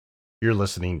You're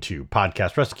listening to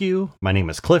Podcast Rescue. My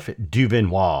name is Cliff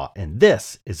Duvinois, and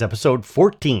this is episode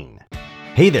 14.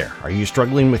 Hey there, are you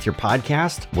struggling with your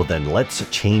podcast? Well, then let's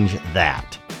change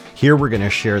that. Here we're going to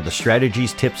share the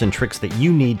strategies, tips, and tricks that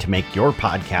you need to make your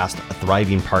podcast a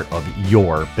thriving part of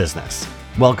your business.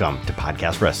 Welcome to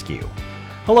Podcast Rescue.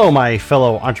 Hello, my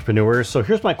fellow entrepreneurs. So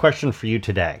here's my question for you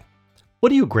today.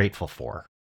 What are you grateful for?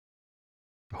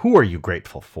 Who are you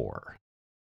grateful for?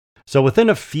 So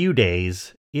within a few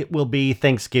days, it will be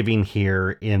Thanksgiving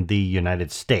here in the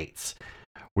United States.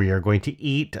 We are going to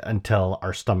eat until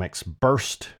our stomachs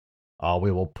burst.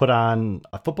 We will put on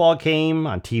a football game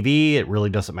on TV. It really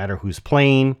doesn't matter who's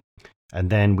playing. And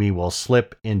then we will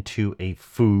slip into a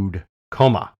food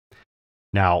coma.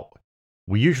 Now,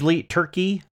 we usually eat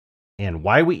turkey. And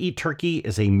why we eat turkey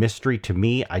is a mystery to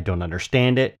me. I don't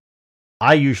understand it.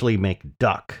 I usually make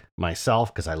duck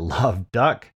myself because I love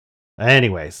duck.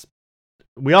 Anyways,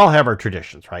 we all have our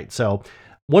traditions, right? So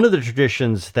one of the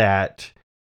traditions that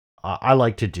I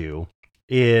like to do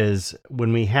is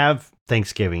when we have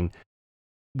Thanksgiving,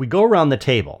 we go around the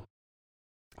table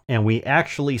and we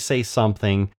actually say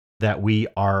something that we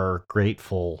are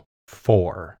grateful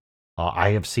for.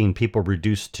 I have seen people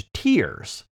reduce to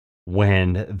tears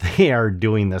when they are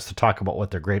doing this to talk about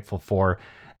what they're grateful for.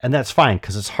 And that's fine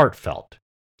because it's heartfelt.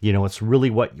 You know, it's really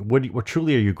what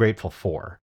truly are you grateful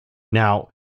for? Now,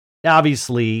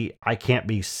 obviously, I can't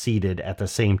be seated at the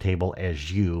same table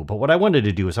as you, but what I wanted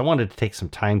to do is I wanted to take some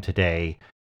time today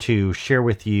to share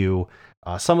with you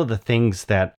some of the things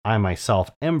that I myself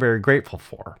am very grateful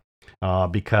for.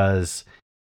 Because,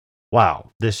 wow,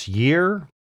 this year,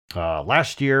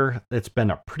 last year, it's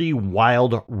been a pretty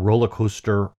wild roller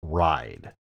coaster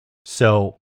ride.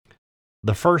 So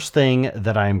the first thing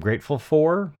that I'm grateful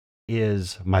for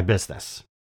is my business.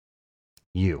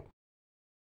 You.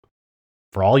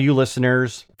 For all you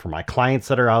listeners, for my clients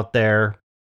that are out there,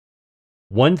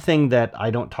 one thing that I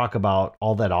don't talk about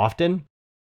all that often,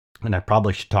 and I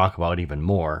probably should talk about even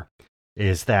more,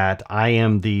 is that I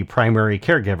am the primary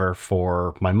caregiver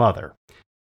for my mother.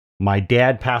 My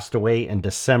dad passed away in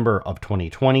December of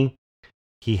 2020.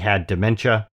 He had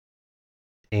dementia,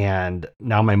 and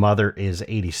now my mother is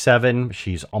 87.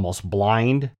 She's almost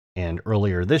blind, and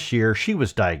earlier this year, she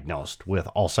was diagnosed with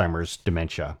Alzheimer's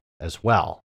dementia as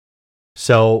well.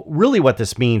 So really what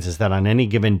this means is that on any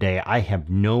given day, I have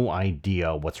no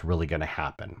idea what's really going to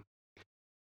happen.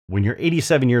 When you're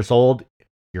 87 years old,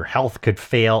 your health could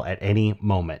fail at any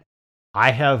moment.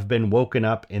 I have been woken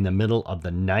up in the middle of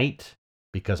the night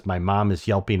because my mom is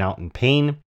yelping out in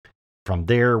pain. From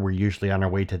there, we're usually on our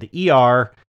way to the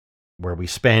ER, where we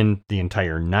spend the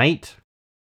entire night.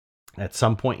 At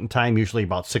some point in time, usually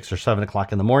about 6 or 7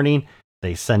 o'clock in the morning,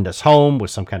 they send us home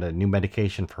with some kind of new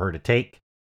medication for her to take.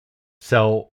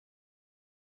 So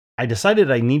I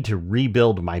decided I need to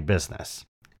rebuild my business,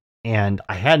 and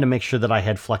I had to make sure that I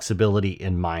had flexibility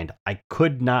in mind. I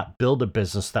could not build a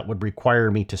business that would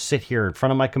require me to sit here in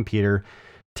front of my computer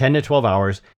 10 to 12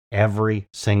 hours every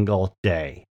single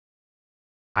day.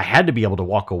 I had to be able to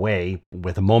walk away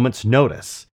with a moment's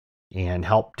notice and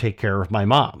help take care of my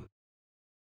mom.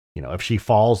 You know, if she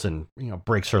falls and,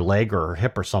 breaks her leg or her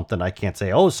hip or something, I can't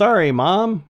say, "Oh, sorry,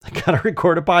 Mom, I got to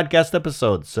record a podcast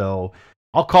episode, so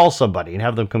I'll call somebody and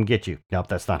have them come get you." Nope,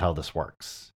 that's not how this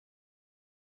works.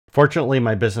 Fortunately,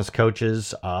 my business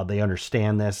coaches, they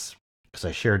understand this because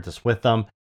I shared this with them,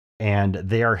 and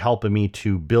they are helping me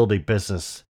to build a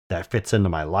business that fits into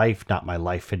my life, not my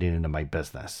life fitting into my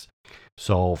business.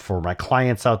 So for my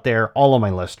clients out there, all of my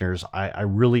listeners, I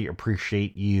really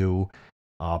appreciate you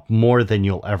more than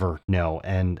you'll ever know,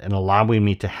 and allowing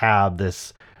me to have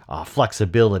this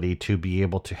flexibility to be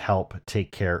able to help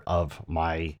take care of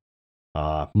my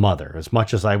mother. As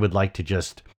much as I would like to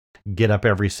just get up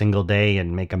every single day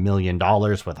and make $1 million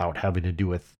without having to do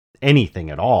with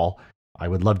anything at all, I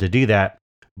would love to do that,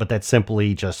 but that's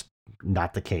simply just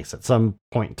not the case. At some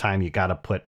point in time, you got to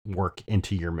put work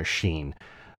into your machine.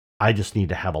 I just need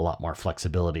to have a lot more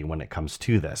flexibility when it comes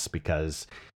to this because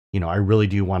I really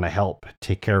do want to help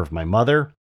take care of my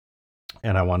mother,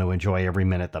 and I want to enjoy every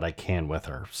minute that I can with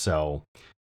her. So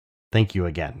thank you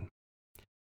again.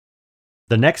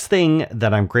 The next thing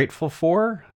that I'm grateful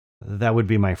for, that would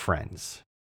be my friends.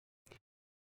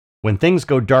 When things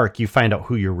go dark, you find out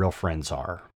who your real friends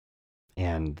are.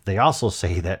 And they also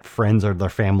say that friends are the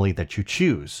family that you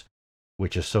choose,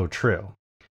 which is so true.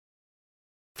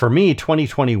 For me,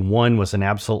 2021 was an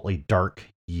absolutely dark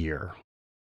year.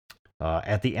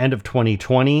 At the end of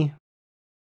 2020,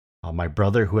 my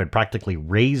brother, who had practically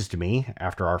raised me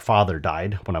after our father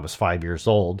died when I was 5 years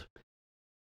old,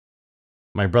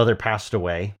 my brother passed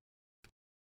away.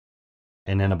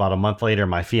 And then about a month later,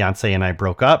 my fiance and I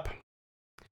broke up.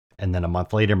 And then a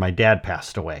month later, my dad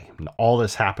passed away. And all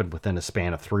this happened within a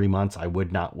span of 3 months. I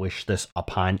would not wish this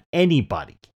upon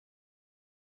anybody.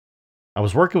 I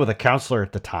was working with a counselor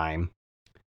at the time.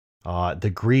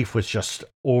 The grief was just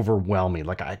overwhelming.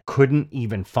 Like I couldn't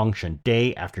even function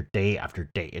day after day after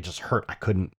day. It just hurt. I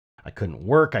couldn't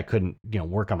work. I couldn't,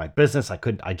 work on my business.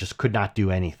 I just could not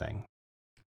do anything.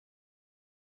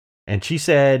 And she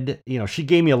said, she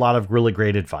gave me a lot of really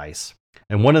great advice.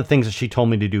 And one of the things that she told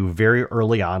me to do very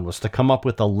early on was to come up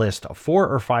with a list of 4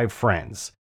 or 5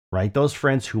 friends, right? Those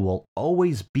friends who will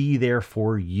always be there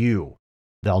for you.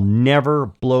 They'll never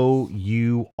blow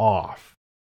you off.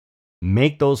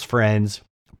 Make those friends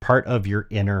part of your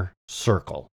inner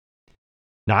circle.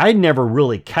 Now, I'd never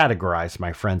really categorized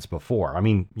my friends before. I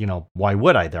mean, why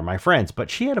would I? They're my friends. But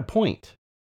she had a point.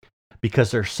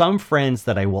 Because there's some friends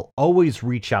that I will always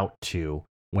reach out to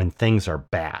when things are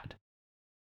bad.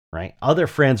 Right? Other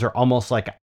friends are almost like,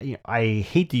 I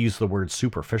hate to use the word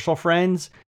superficial friends.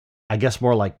 I guess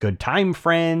more like good time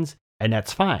friends, and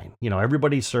that's fine.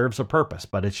 Everybody serves a purpose,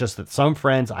 but it's just that some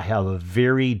friends I have a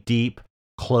very deep,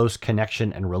 close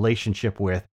connection and relationship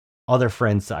with. Other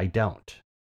friends I don't.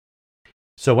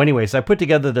 So anyways, I put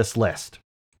together this list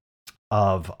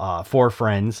of 4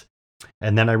 friends,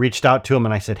 and then I reached out to them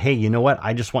and I said, hey, you know what?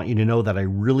 I just want you to know that I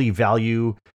really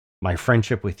value my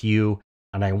friendship with you.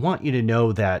 And I want you to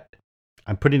know that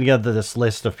I'm putting together this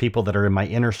list of people that are in my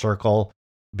inner circle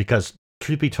because,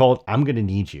 truth be told, I'm going to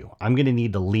need you. I'm going to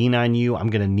need to lean on you. I'm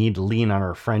going to need to lean on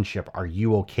our friendship. Are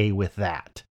you okay with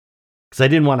that? Because I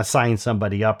didn't want to sign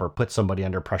somebody up or put somebody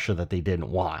under pressure that they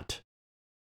didn't want.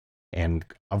 And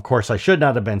of course, I should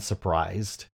not have been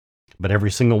surprised, but every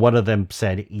single one of them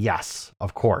said, yes,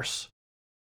 of course.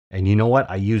 And you know what?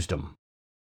 I used them.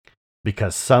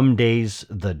 Because some days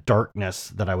the darkness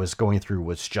that I was going through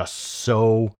was just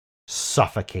so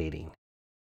suffocating.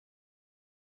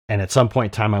 And at some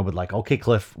point in time, I would okay,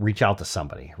 Cliff, reach out to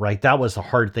somebody, right? That was a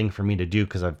hard thing for me to do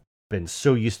because I've been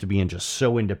so used to being just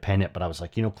so independent. But I was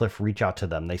like, Cliff, reach out to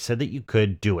them. They said that you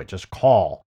could do it. Just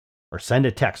call or send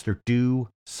a text or do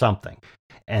something.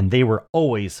 And they were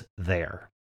always there.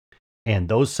 And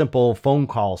those simple phone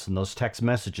calls and those text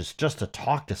messages just to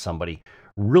talk to somebody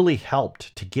really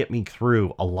helped to get me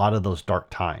through a lot of those dark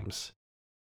times.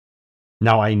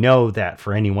 Now, I know that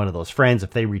for any one of those friends,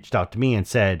 if they reached out to me and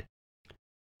said,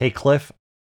 hey, Cliff,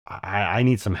 I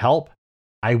need some help,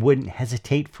 I wouldn't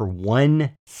hesitate for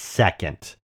 1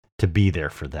 second to be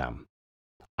there for them.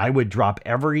 I would drop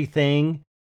everything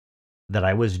that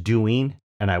I was doing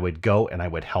and I would go and I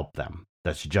would help them.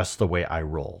 That's just the way I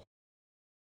roll.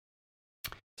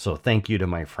 So thank you to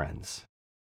my friends.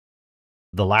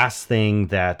 The last thing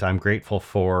that I'm grateful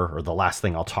for, or the last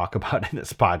thing I'll talk about in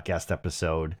this podcast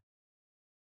episode,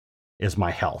 is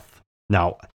my health.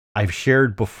 Now, I've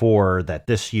shared before that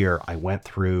this year I went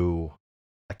through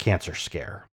a cancer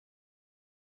scare.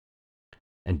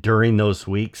 And during those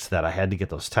weeks that I had to get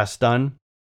those tests done,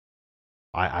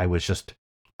 I was just,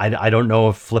 I don't know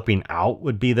if flipping out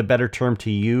would be the better term to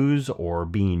use or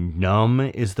being numb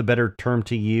is the better term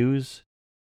to use.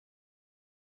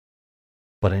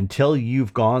 But until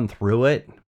you've gone through it,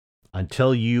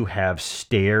 until you have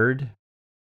stared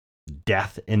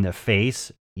death in the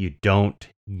face, you don't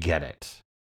get it.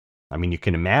 I mean, you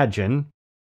can imagine,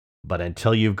 but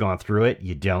until you've gone through it,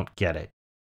 you don't get it.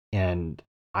 And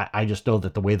I just know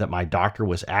that the way that my doctor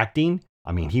was acting,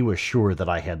 I mean, he was sure that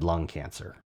I had lung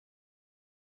cancer.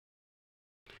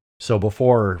 So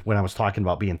before, when I was talking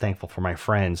about being thankful for my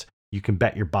friends, you can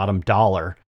bet your bottom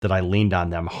dollar that I leaned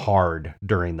on them hard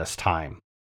during this time.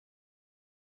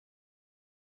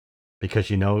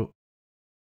 Because,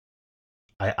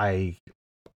 I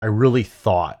really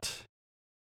thought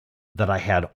that I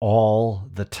had all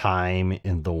the time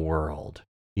in the world.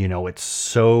 It's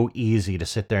so easy to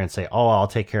sit there and say, oh, I'll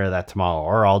take care of that tomorrow,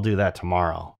 or I'll do that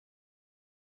tomorrow.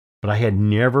 But I had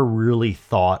never really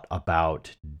thought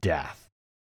about death.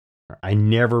 I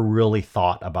never really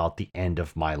thought about the end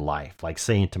of my life, like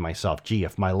saying to myself, gee,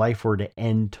 if my life were to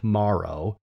end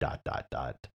tomorrow, ...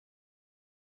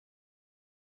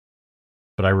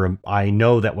 But I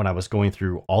know that when I was going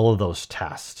through all of those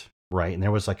tests, right, and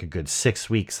there was like a good 6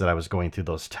 weeks that I was going through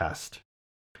those tests,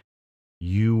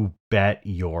 you bet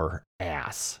your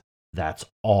ass that's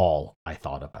all I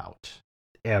thought about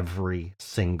every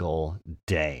single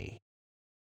day.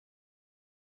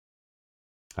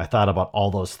 I thought about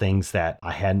all those things that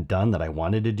I hadn't done that I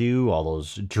wanted to do, all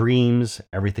those dreams,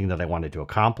 everything that I wanted to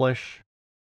accomplish,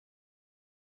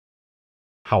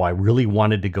 how I really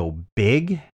wanted to go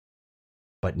big,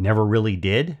 but never really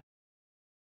did.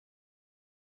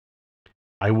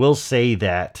 I will say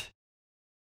that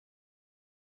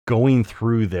going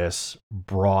through this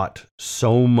brought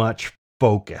so much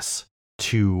focus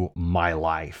to my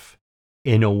life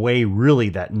in a way really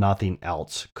that nothing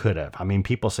else could have. I mean,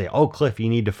 people say, "Oh, Cliff, you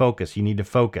need to focus. You need to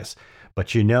focus."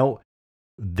 But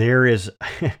there is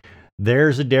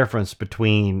there's a difference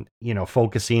between,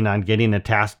 focusing on getting a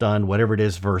task done, whatever it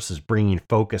is, versus bringing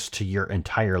focus to your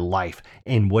entire life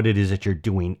and what it is that you're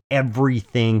doing.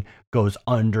 Everything goes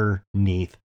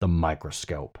underneath the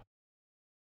microscope.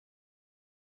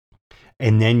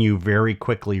 And then you very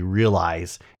quickly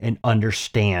realize and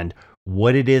understand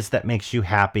what it is that makes you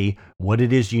happy, what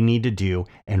it is you need to do,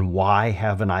 and why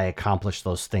haven't I accomplished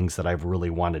those things that I've really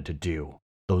wanted to do,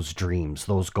 those dreams,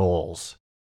 those goals.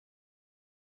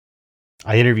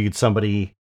 I interviewed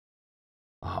somebody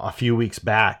a few weeks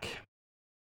back,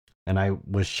 and I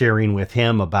was sharing with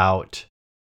him about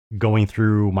going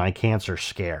through my cancer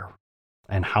scare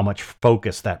and how much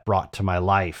focus that brought to my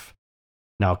life.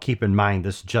 Now, keep in mind,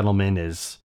 this gentleman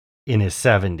is in his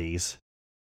 70s,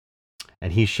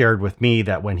 and he shared with me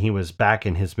that when he was back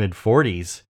in his mid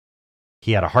 40s,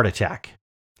 he had a heart attack.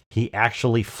 He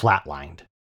actually flatlined.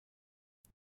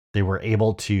 They were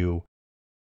able to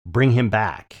bring him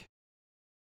back.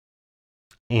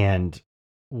 And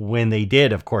when they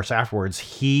did, of course, afterwards,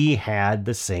 he had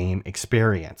the same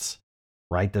experience,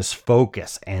 right? This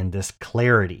focus and this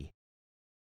clarity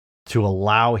to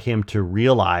allow him to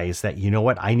realize that, you know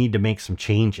what, I need to make some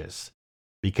changes,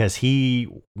 because he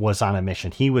was on a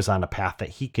mission. He was on a path that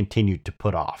he continued to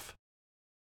put off.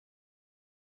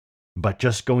 But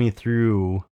just going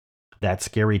through that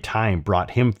scary time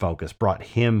brought him focus, brought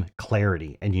him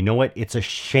clarity. And you know what? It's a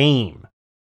shame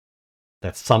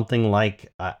that something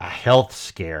like a health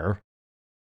scare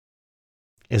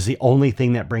is the only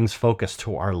thing that brings focus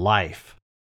to our life.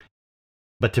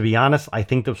 But to be honest, I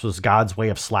think this was God's way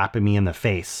of slapping me in the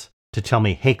face to tell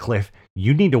me, hey, Cliff,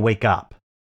 you need to wake up.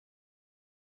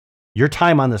 Your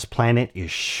time on this planet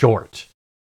is short.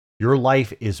 Your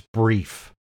life is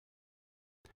brief.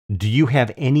 Do you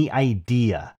have any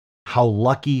idea how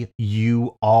lucky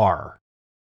you are?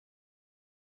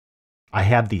 I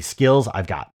have these skills. I've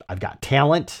got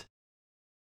talent.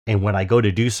 And when I go to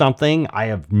do something, I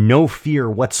have no fear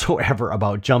whatsoever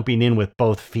about jumping in with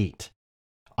both feet.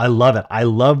 I love it. I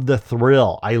love the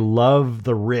thrill. I love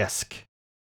the risk.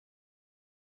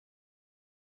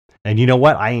 And you know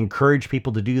what? I encourage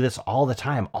people to do this all the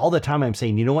time. All the time I'm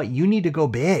saying, you know what? You need to go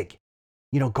big.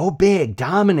 Go big,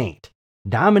 dominate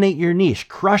your niche,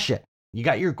 crush it. You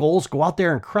got your goals, go out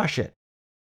there and crush it.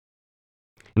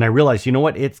 And I realized, you know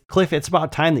what? Cliff, it's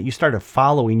about time that you started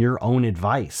following your own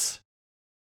advice.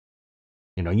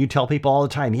 You tell people all the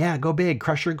time, yeah, go big,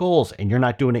 crush your goals, and you're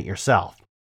not doing it yourself.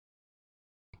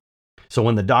 So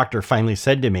when the doctor finally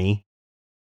said to me,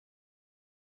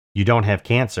 you don't have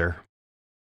cancer,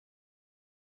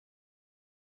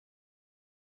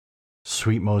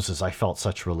 sweet Moses, I felt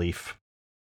such relief.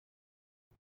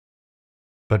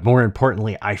 But more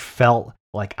importantly, I felt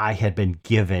like I had been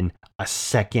given a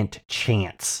second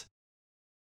chance.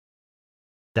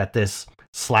 That this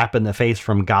slap in the face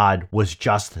from God was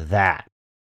just that.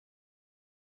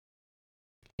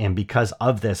 And because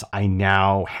of this, I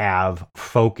now have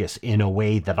focus in a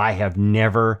way that I have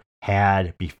never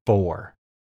had before.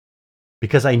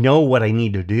 Because I know what I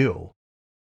need to do.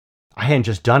 I hadn't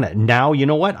just done it. Now, you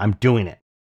know what? I'm doing it.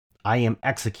 I am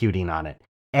executing on it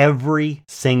every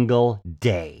single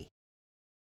day.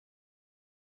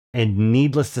 And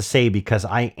needless to say, because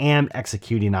I am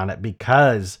executing on it,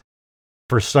 because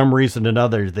for some reason or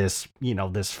another, this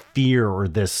fear or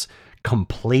this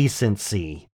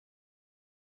complacency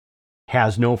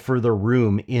has no further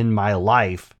room in my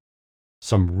life,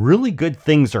 some really good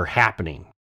things are happening.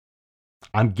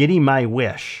 I'm getting my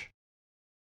wish.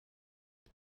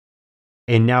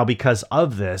 And now because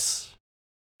of this,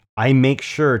 I make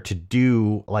sure to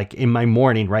do, like in my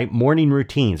morning, right? Morning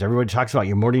routines. Everybody talks about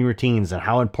your morning routines and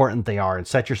how important they are and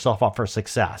set yourself up for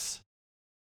success.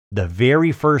 The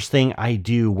very first thing I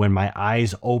do when my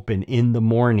eyes open in the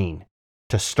morning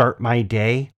to start my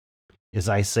day is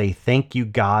I say, thank you,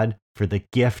 God, for the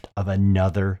gift of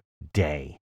another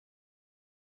day.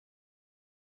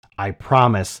 I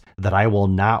promise that I will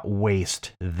not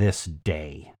waste this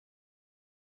day.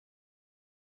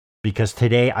 Because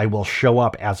today I will show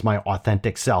up as my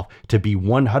authentic self, to be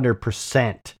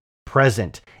 100%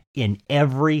 present in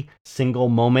every single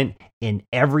moment. In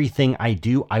everything I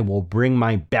do, I will bring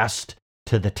my best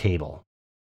to the table.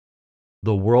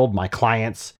 The world, my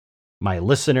clients, my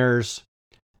listeners,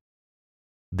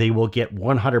 they will get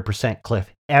 100%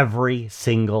 Cliff every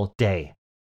single day.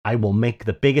 I will make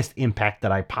the biggest impact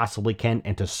that I possibly can,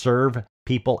 and to serve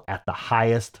people at the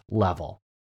highest level.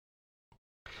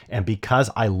 And because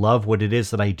I love what it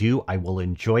is that I do, I will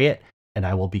enjoy it and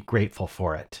I will be grateful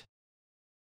for it.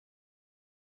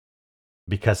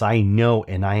 Because I know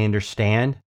and I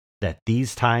understand that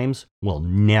these times will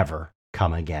never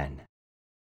come again.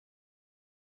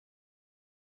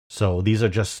 So these are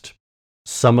just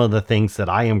some of the things that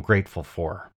I am grateful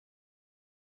for.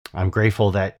 I'm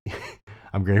grateful that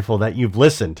you've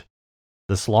listened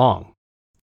this long.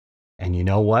 And you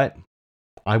know what?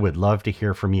 I would love to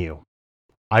hear from you.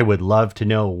 I would love to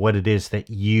know what it is that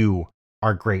you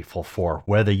are grateful for,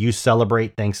 whether you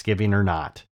celebrate Thanksgiving or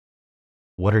not.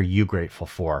 What are you grateful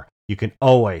for? You can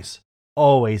always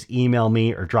email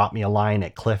me or drop me a line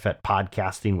at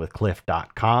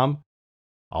cliff@podcastingwithcliff.com.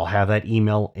 I'll have that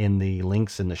email in the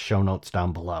links in the show notes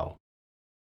down below.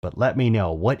 But let me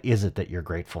know, what is it that you're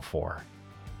grateful for?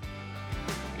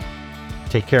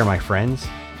 Take care, my friends.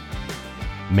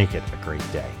 Make it a great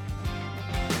day.